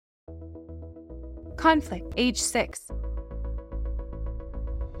Conflict, age 6.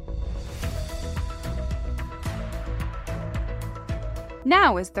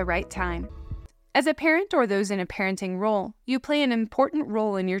 Now is the right time. As a parent or those in a parenting role, you play an important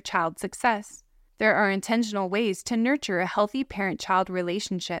role in your child's success. There are intentional ways to nurture a healthy parent-child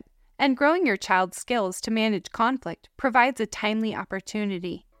relationship, and growing your child's skills to manage conflict provides a timely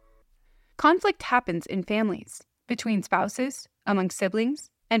opportunity. Conflict happens in families, between spouses, among siblings,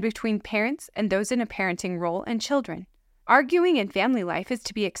 and between parents and those in a parenting role and children. Arguing in family life is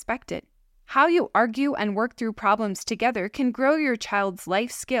to be expected. How you argue and work through problems together can grow your child's life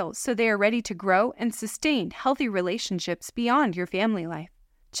skills so they are ready to grow and sustain healthy relationships beyond your family life.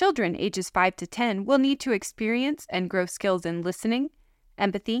 Children ages 5 to 10 will need to experience and grow skills in listening,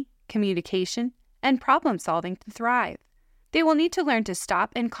 empathy, communication, and problem solving to thrive. They will need to learn to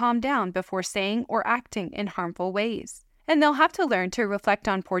stop and calm down before saying or acting in harmful ways. And they'll have to learn to reflect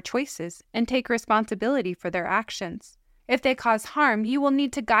on poor choices and take responsibility for their actions. If they cause harm, you will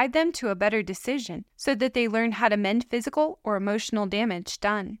need to guide them to a better decision so that they learn how to mend physical or emotional damage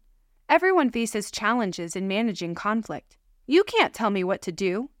done. Everyone faces challenges in managing conflict. "You can't tell me what to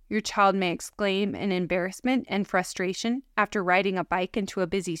do," your child may exclaim in embarrassment and frustration after riding a bike into a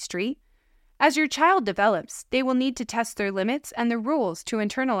busy street. As your child develops, they will need to test their limits and the rules to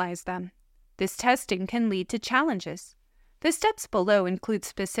internalize them. This testing can lead to challenges. The steps below include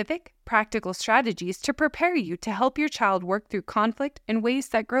specific, practical strategies to prepare you to help your child work through conflict in ways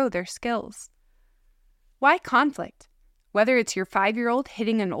that grow their skills. Why conflict? Whether it's your 5-year-old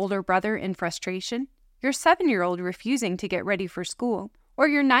hitting an older brother in frustration, your 7-year-old refusing to get ready for school, or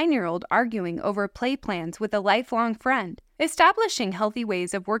your 9-year-old arguing over play plans with a lifelong friend, establishing healthy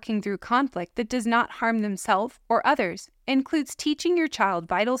ways of working through conflict that does not harm themselves or others includes teaching your child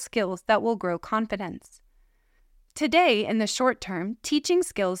vital skills that will grow confidence. Today, in the short term, teaching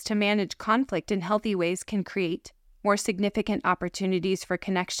skills to manage conflict in healthy ways can create more significant opportunities for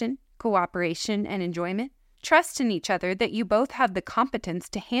connection, cooperation, and enjoyment, trust in each other that you both have the competence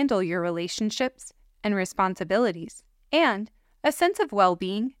to handle your relationships and responsibilities, and a sense of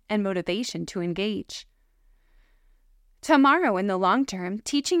well-being and motivation to engage. Tomorrow, in the long term,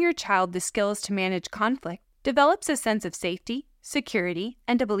 teaching your child the skills to manage conflict develops a sense of safety, security,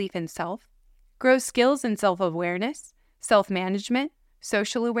 and a belief in self, grows skills in self-awareness, self-management,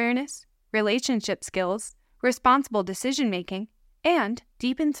 social awareness, relationship skills, responsible decision-making, and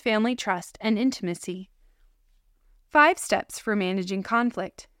deepens family trust and intimacy. 5 steps for managing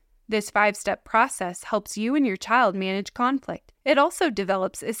conflict. This 5-step process helps you and your child manage conflict. It also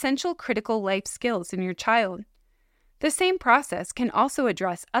develops essential critical life skills in your child. The same process can also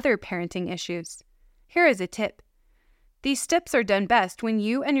address other parenting issues. Here is a tip. These steps are done best when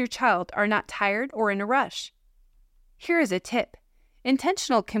you and your child are not tired or in a rush. Here is a tip.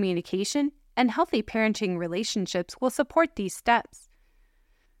 Intentional communication and healthy parenting relationships will support these steps.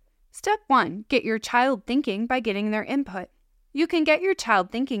 Step 1. Get your child thinking by getting their input. You can get your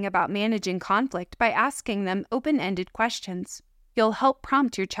child thinking about managing conflict by asking them open-ended questions. You'll help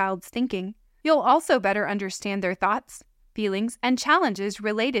prompt your child's thinking. You'll also better understand their thoughts, feelings, and challenges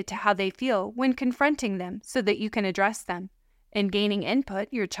related to how they feel when confronting them so that you can address them. In gaining input,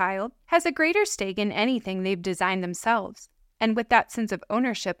 your child has a greater stake in anything they've designed themselves. And with that sense of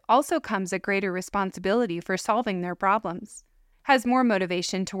ownership also comes a greater responsibility for solving their problems. Has more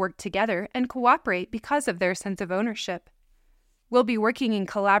motivation to work together and cooperate because of their sense of ownership. Will be working in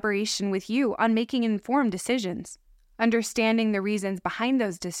collaboration with you on making informed decisions, understanding the reasons behind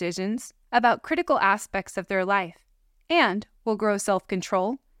those decisions about critical aspects of their life, and will grow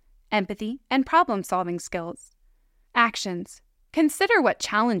self-control, empathy, and problem-solving skills. Actions. Consider what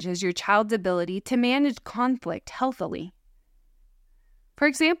challenges your child's ability to manage conflict healthily. For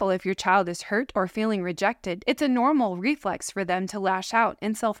example, if your child is hurt or feeling rejected, it's a normal reflex for them to lash out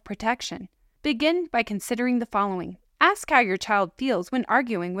in self-protection. Begin by considering the following. Ask how your child feels when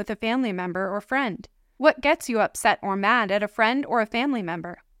arguing with a family member or friend. What gets you upset or mad at a friend or a family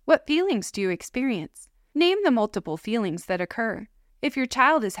member? What feelings do you experience? Name the multiple feelings that occur. If your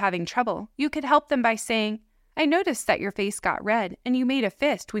child is having trouble, you could help them by saying, "I noticed that your face got red and you made a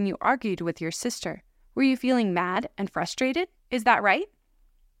fist when you argued with your sister. Were you feeling mad and frustrated? Is that right?"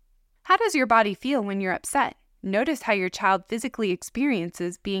 How does your body feel when you're upset? Notice how your child physically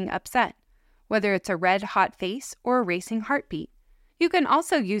experiences being upset, whether it's a red-hot face or a racing heartbeat. You can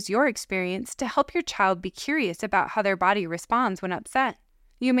also use your experience to help your child be curious about how their body responds when upset.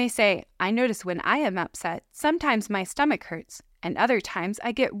 You may say, "I notice when I am upset, sometimes my stomach hurts, and other times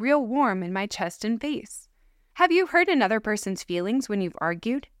I get real warm in my chest and face." Have you hurt another person's feelings when you've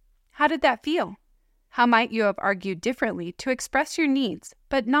argued? How did that feel? How might you have argued differently to express your needs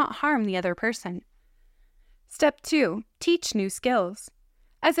but not harm the other person? Step 2. Teach new skills.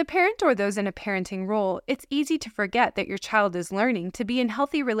 As a parent or those in a parenting role, it's easy to forget that your child is learning to be in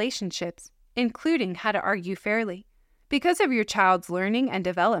healthy relationships, including how to argue fairly. Because of your child's learning and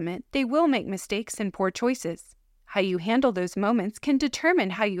development, they will make mistakes and poor choices. How you handle those moments can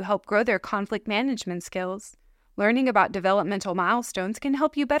determine how you help grow their conflict management skills. Learning about developmental milestones can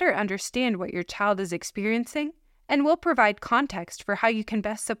help you better understand what your child is experiencing and will provide context for how you can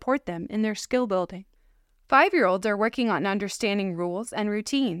best support them in their skill building. 5-year-olds are working on understanding rules and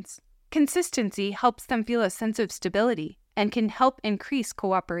routines. Consistency helps them feel a sense of stability and can help increase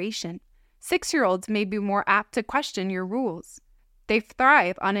cooperation. 6-year-olds may be more apt to question your rules. They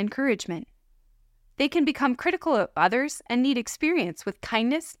thrive on encouragement. They can become critical of others and need experience with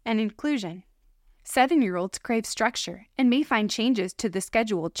kindness and inclusion. 7-year-olds crave structure and may find changes to the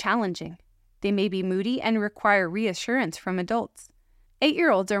schedule challenging. They may be moody and require reassurance from adults.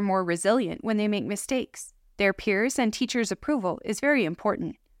 8-year-olds are more resilient when they make mistakes. Their peers' and teachers' approval is very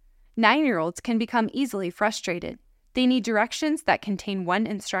important. 9-year-olds can become easily frustrated. They need directions that contain one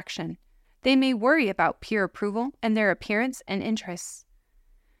instruction. They may worry about peer approval and their appearance and interests.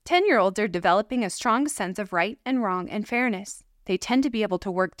 10-year-olds are developing a strong sense of right and wrong and fairness. They tend to be able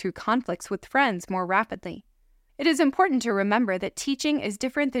to work through conflicts with friends more rapidly. It is important to remember that teaching is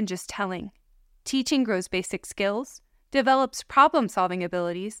different than just telling. Teaching grows basic skills, develops problem-solving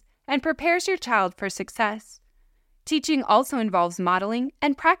abilities, and prepares your child for success. Teaching also involves modeling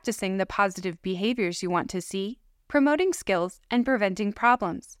and practicing the positive behaviors you want to see, promoting skills, and preventing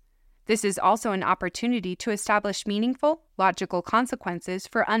problems. This is also an opportunity to establish meaningful, logical consequences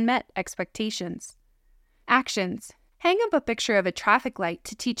for unmet expectations. Actions. Hang up a picture of a traffic light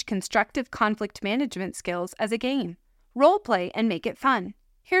to teach constructive conflict management skills as a game. Role play and make it fun.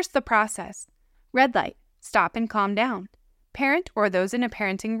 Here's the process. Red light. Stop and calm down. Parent or those in a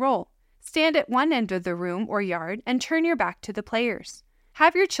parenting role. Stand at one end of the room or yard and turn your back to the players.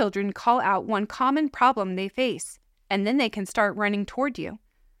 Have your children call out one common problem they face, and then they can start running toward you.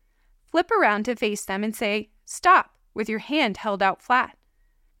 Flip around to face them and say, "Stop," with your hand held out flat.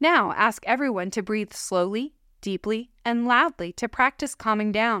 Now ask everyone to breathe slowly, deeply, and loudly to practice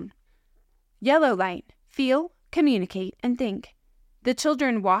calming down. Yellow light. Feel, communicate, and think. The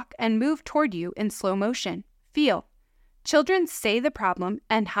children walk and move toward you in slow motion. Feel. Children say the problem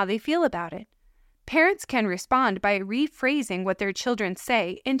and how they feel about it. Parents can respond by rephrasing what their children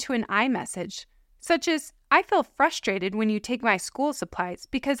say into an I message, such as, "I feel frustrated when you take my school supplies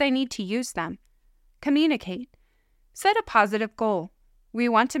because I need to use them." Communicate. Set a positive goal. We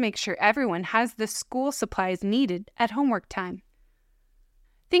want to make sure everyone has the school supplies needed at homework time.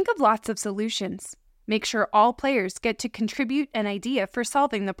 Think of lots of solutions. Make sure all players get to contribute an idea for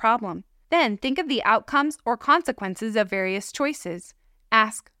solving the problem. Then think of the outcomes or consequences of various choices.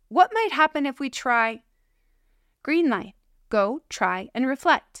 Ask, what might happen if we try? Green light. Go, try, and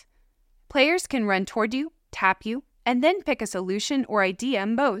reflect. Players can run toward you, tap you, and then pick a solution or idea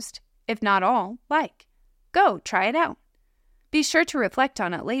most, if not all, like. Go, try it out. Be sure to reflect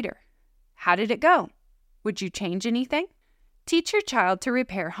on it later. How did it go? Would you change anything? Teach your child to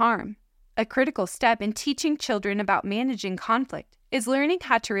repair harm. A critical step in teaching children about managing conflict is learning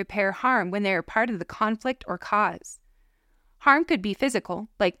how to repair harm when they are part of the conflict or cause. Harm could be physical,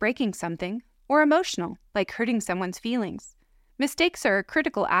 like breaking something, or emotional, like hurting someone's feelings. Mistakes are a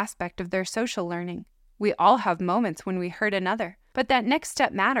critical aspect of their social learning. We all have moments when we hurt another, but that next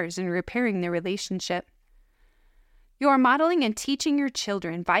step matters in repairing the relationship. You are modeling and teaching your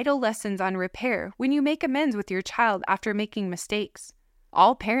children vital lessons on repair when you make amends with your child after making mistakes.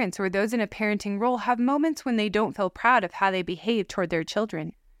 All parents or those in a parenting role have moments when they don't feel proud of how they behave toward their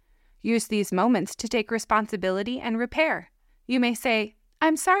children. Use these moments to take responsibility and repair. You may say,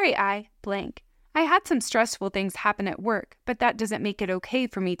 "I'm sorry blank. I had some stressful things happen at work, but that doesn't make it okay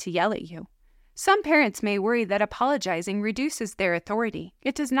for me to yell at you." Some parents may worry that apologizing reduces their authority.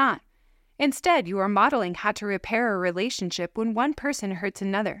 It does not. Instead, you are modeling how to repair a relationship when one person hurts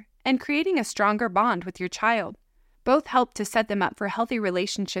another and creating a stronger bond with your child. Both help to set them up for healthy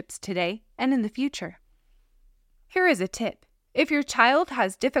relationships today and in the future. Here is a tip. If your child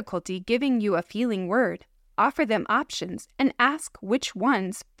has difficulty giving you a feeling word, offer them options and ask which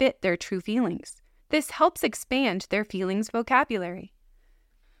ones fit their true feelings. This helps expand their feelings vocabulary.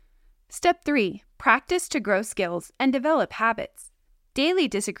 Step 3. Practice to grow skills and develop habits. Daily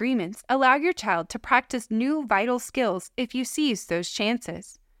disagreements allow your child to practice new vital skills if you seize those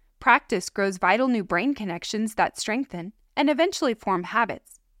chances. Practice grows vital new brain connections that strengthen and eventually form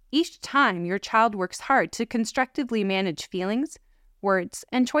habits. Each time your child works hard to constructively manage feelings, words,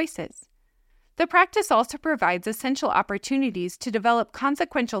 and choices. The practice also provides essential opportunities to develop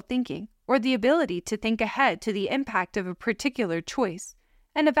consequential thinking or the ability to think ahead to the impact of a particular choice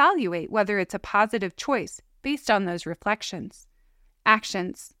and evaluate whether it's a positive choice based on those reflections.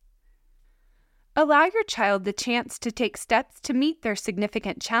 Actions. Allow your child the chance to take steps to meet their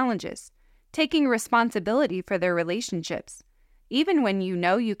significant challenges, taking responsibility for their relationships, even when you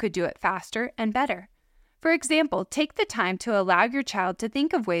know you could do it faster and better. For example, take the time to allow your child to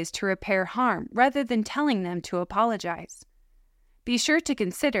think of ways to repair harm rather than telling them to apologize. Be sure to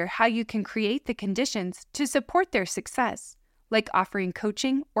consider how you can create the conditions to support their success, like offering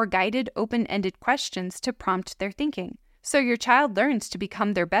coaching or guided open-ended questions to prompt their thinking, so your child learns to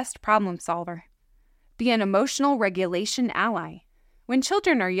become their best problem solver. Be an emotional regulation ally. When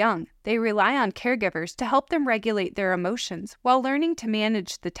children are young, they rely on caregivers to help them regulate their emotions while learning to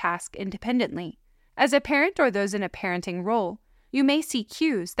manage the task independently. As a parent or those in a parenting role, you may see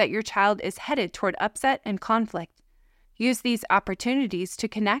cues that your child is headed toward upset and conflict. Use these opportunities to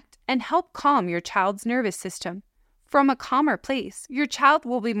connect and help calm your child's nervous system. From a calmer place, your child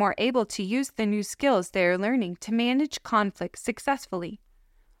will be more able to use the new skills they are learning to manage conflict successfully.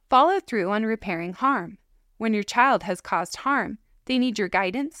 Follow through on repairing harm. When your child has caused harm, they need your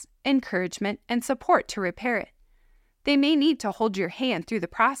guidance, encouragement, and support to repair it. They may need to hold your hand through the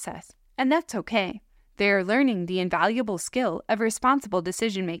process, and that's okay. They are learning the invaluable skill of responsible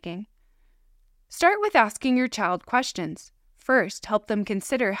decision-making. Start with asking your child questions. First, help them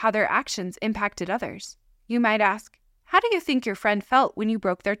consider how their actions impacted others. You might ask, "How do you think your friend felt when you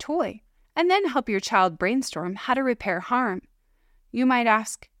broke their toy?" And then help your child brainstorm how to repair harm. You might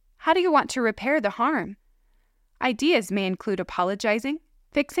ask, "How do you want to repair the harm?" Ideas may include apologizing,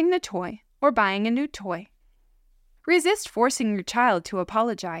 fixing the toy, or buying a new toy. Resist forcing your child to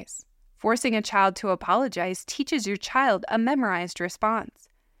apologize. Forcing a child to apologize teaches your child a memorized response.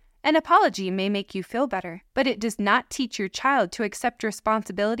 An apology may make you feel better, but it does not teach your child to accept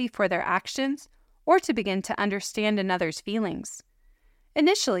responsibility for their actions or to begin to understand another's feelings.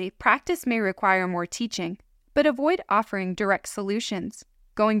 Initially, practice may require more teaching, but avoid offering direct solutions,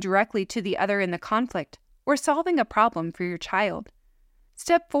 going directly to the other in the conflict, or solving a problem for your child.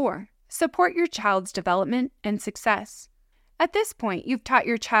 Step 4. Support your child's development and success. At this point, you've taught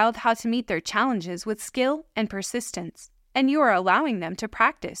your child how to meet their challenges with skill and persistence, and you are allowing them to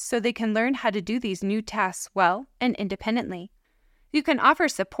practice so they can learn how to do these new tasks well and independently. You can offer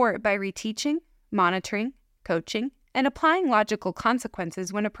support by reteaching, monitoring, coaching, and applying logical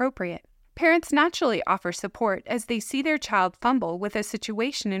consequences when appropriate. Parents naturally offer support as they see their child fumble with a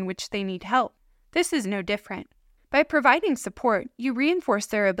situation in which they need help. This is no different. By providing support, you reinforce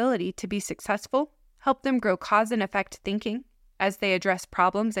their ability to be successful, help them grow cause and effect thinking as they address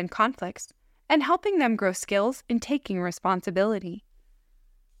problems and conflicts, and helping them grow skills in taking responsibility.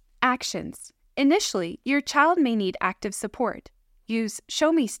 Actions. Initially, your child may need active support. Use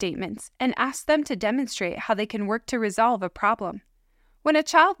show-me statements and ask them to demonstrate how they can work to resolve a problem. When a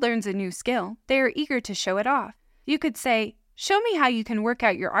child learns a new skill, they are eager to show it off. You could say, "Show me how you can work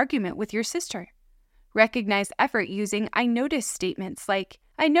out your argument with your sister." Recognize effort using "I noticed" statements like,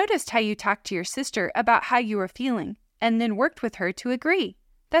 "I noticed how you talked to your sister about how you were feeling, and then worked with her to agree.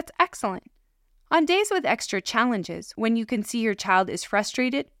 That's excellent." On days with extra challenges, when you can see your child is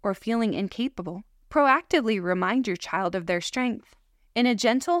frustrated or feeling incapable, proactively remind your child of their strength. In a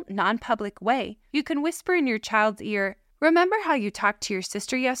gentle, non-public way, you can whisper in your child's ear, "Remember how you talked to your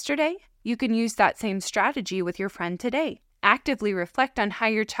sister yesterday? You can use that same strategy with your friend today." Actively reflect on how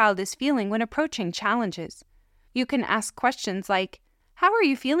your child is feeling when approaching challenges. You can ask questions like, "How are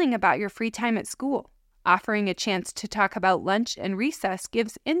you feeling about your free time at school?" Offering a chance to talk about lunch and recess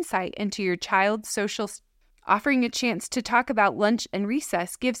gives insight into your child's social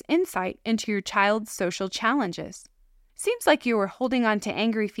challenges. Seems like you are holding on to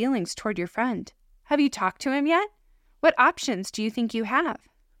angry feelings toward your friend. Have you talked to him yet? What options do you think you have?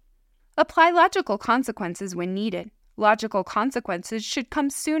 Apply logical consequences when needed. Logical consequences should come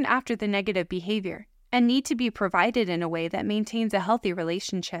soon after the negative behavior and need to be provided in a way that maintains a healthy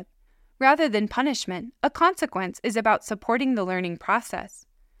relationship. Rather than punishment, a consequence is about supporting the learning process.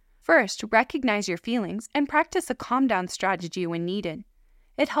 First, recognize your feelings and practice a calm-down strategy when needed.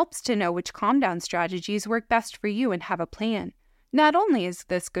 It helps to know which calm-down strategies work best for you and have a plan. Not only is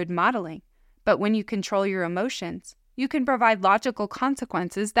this good modeling, but when you control your emotions, you can provide logical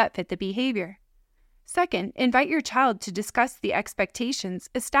consequences that fit the behavior. Second, invite your child to discuss the expectations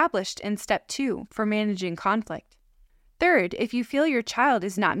established in Step 2 for managing conflict. Third, if you feel your child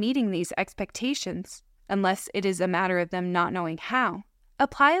is not meeting these expectations, unless it is a matter of them not knowing how,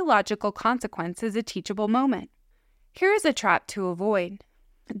 apply a logical consequence as a teachable moment. Here is a trap to avoid.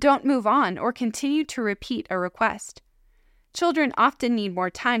 Don't move on or continue to repeat a request. Children often need more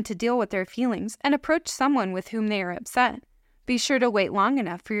time to deal with their feelings and approach someone with whom they are upset. Be sure to wait long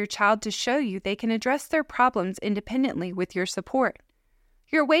enough for your child to show you they can address their problems independently with your support.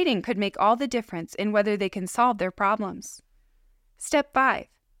 Your waiting could make all the difference in whether they can solve their problems. Step 5.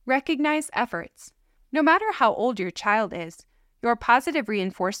 Recognize efforts. No matter how old your child is, your positive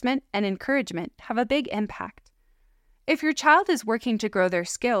reinforcement and encouragement have a big impact. If your child is working to grow their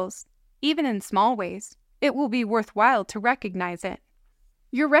skills, even in small ways, it will be worthwhile to recognize it.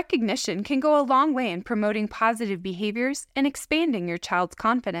 Your recognition can go a long way in promoting positive behaviors and expanding your child's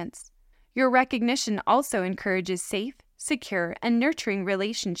confidence. Your recognition also encourages safe, secure, and nurturing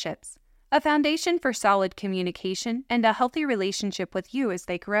relationships, a foundation for solid communication and a healthy relationship with you as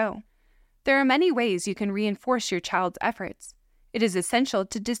they grow. There are many ways you can reinforce your child's efforts. It is essential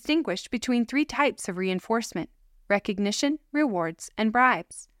to distinguish between 3 types of reinforcement: recognition, rewards, and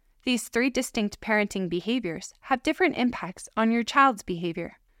bribes. These 3 distinct parenting behaviors have different impacts on your child's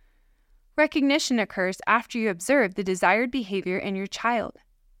behavior. Recognition occurs after you observe the desired behavior in your child.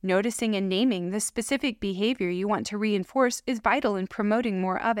 Noticing and naming the specific behavior you want to reinforce is vital in promoting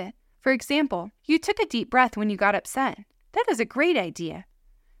more of it. For example, you took a deep breath when you got upset. That is a great idea.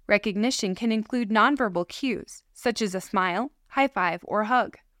 Recognition can include nonverbal cues, such as a smile, high five, or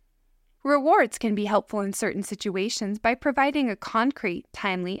hug. Rewards can be helpful in certain situations by providing a concrete,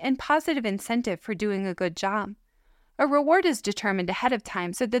 timely, and positive incentive for doing a good job. A reward is determined ahead of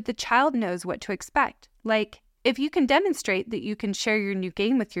time so that the child knows what to expect. Like, if you can demonstrate that you can share your new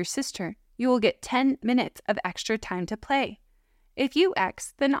game with your sister, you will get 10 minutes of extra time to play. If you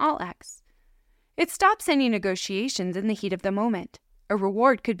X, then I'll X. It stops any negotiations in the heat of the moment. A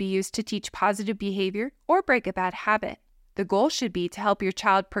reward could be used to teach positive behavior or break a bad habit. The goal should be to help your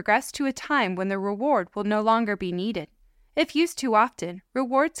child progress to a time when the reward will no longer be needed. If used too often,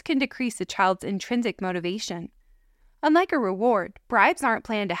 rewards can decrease a child's intrinsic motivation. Unlike a reward, bribes aren't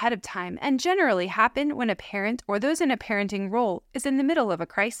planned ahead of time and generally happen when a parent or those in a parenting role is in the middle of a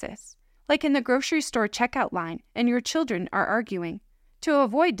crisis, like in the grocery store checkout line and your children are arguing. To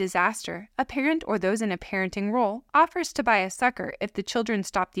avoid disaster, a parent or those in a parenting role offers to buy a sucker if the children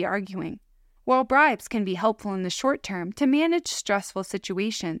stop the arguing. While bribes can be helpful in the short term to manage stressful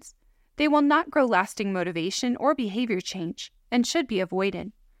situations, they will not grow lasting motivation or behavior change and should be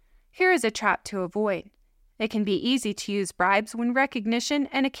avoided. Here is a trap to avoid. It can be easy to use bribes when recognition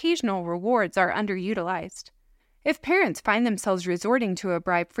and occasional rewards are underutilized. If parents find themselves resorting to a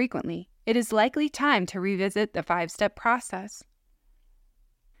bribe frequently, it is likely time to revisit the 5-step process.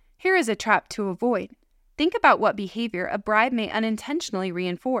 Here is a trap to avoid. Think about what behavior a bribe may unintentionally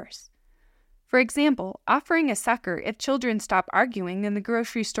reinforce. For example, offering a sucker if children stop arguing in the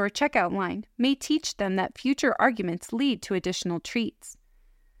grocery store checkout line may teach them that future arguments lead to additional treats.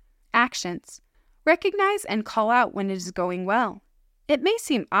 Actions. Recognize and call out when it is going well. It may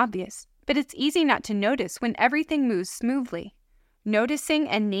seem obvious, but it's easy not to notice when everything moves smoothly. Noticing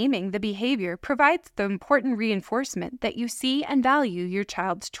and naming the behavior provides the important reinforcement that you see and value your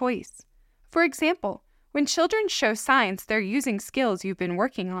child's choice. For example, when children show signs they're using skills you've been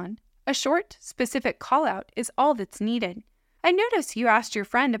working on, a short, specific call-out is all that's needed. I notice you asked your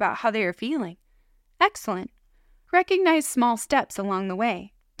friend about how they are feeling. Excellent. Recognize small steps along the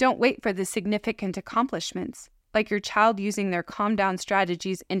way. Don't wait for the significant accomplishments, like your child using their calm-down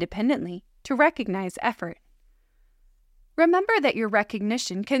strategies independently, to recognize effort. Remember that your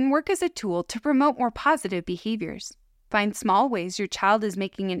recognition can work as a tool to promote more positive behaviors. Find small ways your child is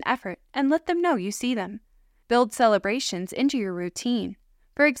making an effort and let them know you see them. Build celebrations into your routine.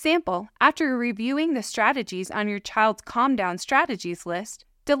 For example, after reviewing the strategies on your child's calm-down strategies list,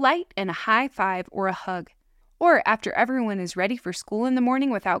 delight in a high five or a hug. Or after everyone is ready for school in the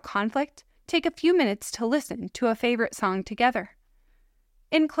morning without conflict, take a few minutes to listen to a favorite song together.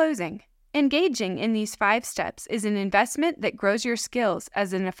 In closing, engaging in these 5 steps is an investment that grows your skills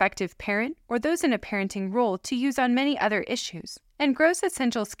as an effective parent or those in a parenting role to use on many other issues, and grows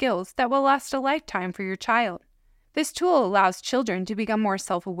essential skills that will last a lifetime for your child. This tool allows children to become more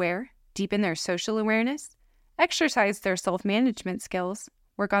self-aware, deepen their social awareness, exercise their self-management skills,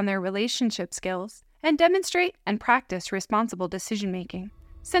 work on their relationship skills, and demonstrate and practice responsible decision-making.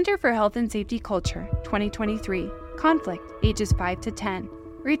 Center for Health and Safety Culture, 2023. Conflict, ages 5 to 10.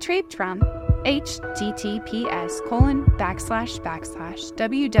 Retrieved from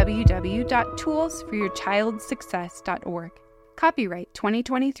https://www.toolsforyourchildsuccess.org. Copyright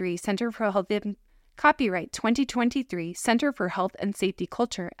 2023 Center for Health and Safety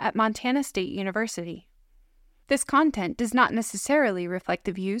Culture at Montana State University. This content does not necessarily reflect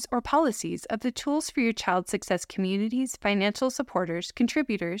the views or policies of the Tools for Your Child Success Community's financial supporters,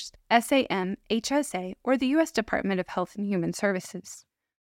 contributors, SAM, HSA, or the U.S. Department of Health and Human Services.